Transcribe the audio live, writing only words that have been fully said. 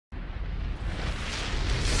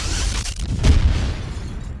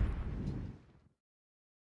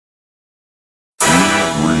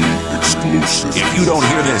If you don't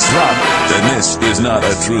hear this drop, then this is not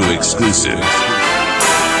a true exclusive.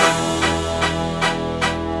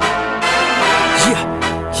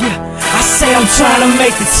 I say I'm trying to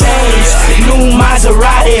make the change. New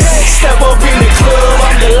Maserati, step up in the club,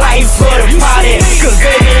 I'm the life of the party. Cause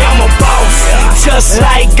baby, I'm a boss, just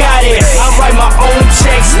like got it. I write my own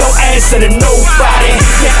checks, no answer to nobody.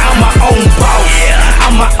 Yeah, I'm my own boss,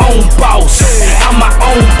 I'm my own boss, I'm my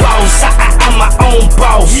own boss, I'm my own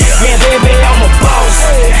boss. Yeah, baby, I'm a boss,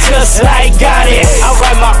 just like got it. I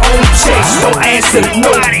write my own checks, no answer to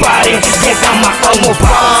nobody. Yeah, I'm my own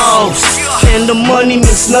boss. And the money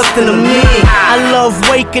means nothing to me. I love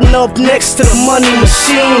waking up next to the money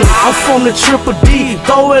machine. I'm from the Triple D,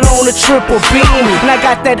 throw it on the triple beam. And I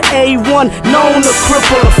got that A1 known to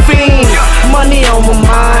cripple a fiend. Money on my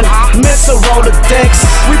mind, mental Rolodex.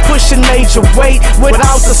 We pushing major weight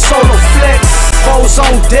without the solo flex. Foes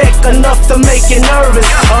on deck, enough to make you nervous.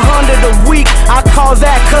 100 a week, I call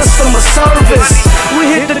that customer service.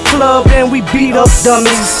 We hit the club and we beat up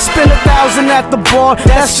dummies. Spend 1,000 at the bar,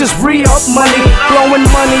 that's just re-up money. Blowing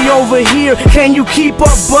money over here, can you keep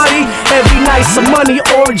up, buddy? Every night's a money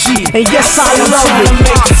orgy, and yes, I love it. I'm trying to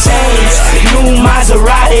make a change, new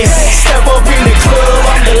Maserati. Step up in the club,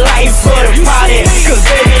 I'm the life of the party. Cause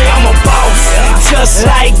baby, I'm a boss, just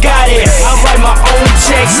like got it. I write my own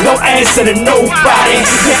checks, no answer to nobody.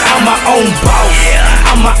 Yeah, I'm my own boss,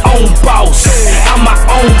 I'm my own boss, I'm my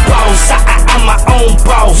own boss, I'm my own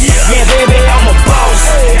boss. Yeah, baby, I'm a boss,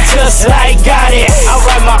 just like got it. I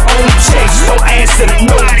write my own checks, no answer to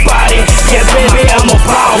nobody. Yeah, baby, I'm a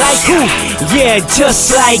boss. Like who? Yeah,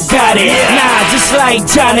 just like got it. Nah, just like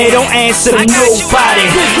Johnny, don't answer to nobody.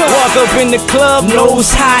 Walk up in the club,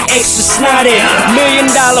 nose high, extra snotty. $1 million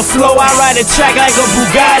flow, I ride a track like a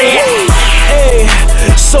Bugatti. Hey,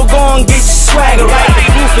 so go and get your swagger right. The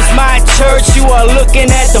roof is my church, you are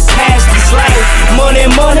looking at the pastor's life. Money,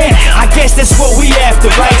 money, I guess that's what we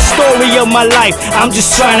after, right? Story of my life, I'm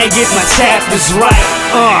just trying to get my chapters right.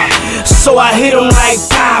 So I hit them like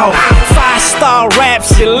pow. 5-star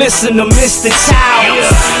raps, you listen to Mr.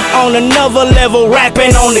 Childs. On another level,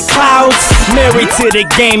 rapping on the clouds. Married to the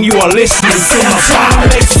game, you are listening to my trying to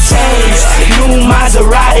make a change. New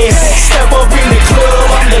Maserati, step up in the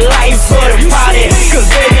club, I'm the life of the party. Cause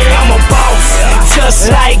baby, I'm a boss,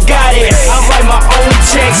 just like got it. I write my own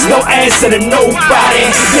checks, no answer to nobody.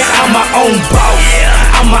 Yeah, I'm my own boss,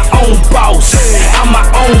 I'm my own boss, I'm my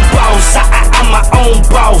own boss, I'm my own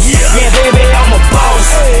boss. Yeah, baby, I'm a boss,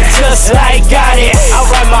 just like got it. I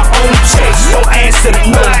write my own checks, no answer to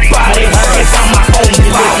nobody. Yes, I'm my own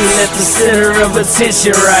boss. Looking at the center of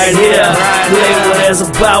attention right here. Labeled as a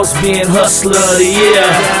boss, being hustler of the year.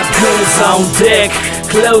 Goods on deck,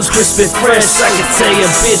 clothes crispy fresh. I can tell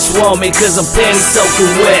your bitch want me cause I'm panties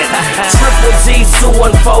soaking wet. Triple D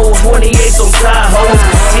 214, 28s on Tahoe.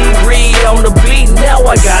 T-Reed on the beat, now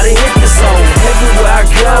I gotta hit the zone. Everywhere I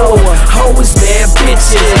go, always bad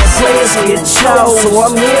bitches. Players get chose, so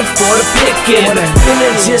I'm here for the picking.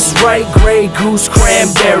 Feeling just right, Grey Goose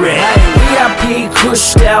Cranberry. VIP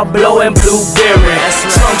crushed out, blowing blueberry.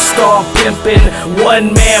 Trunk star pimping,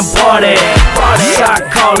 one-man party. Shot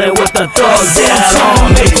calling with the thugs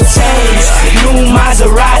down. Make a change, new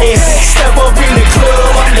Maserati. Step up in the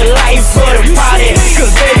club, I'm the life of the party.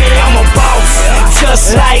 Cause baby, I'm a boss,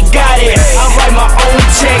 just like got it. I write my own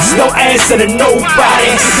checks, no answer to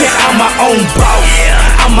nobody. Yeah, I'm my own boss,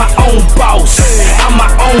 I'm my own boss, I'm my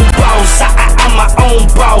own boss, I'm my own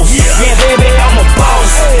boss. Yeah, baby, I'm a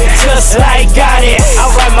boss, just like got it. I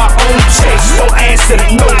write my own checks, no answer to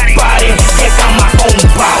nobody. Yeah, I'm my own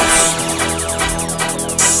boss.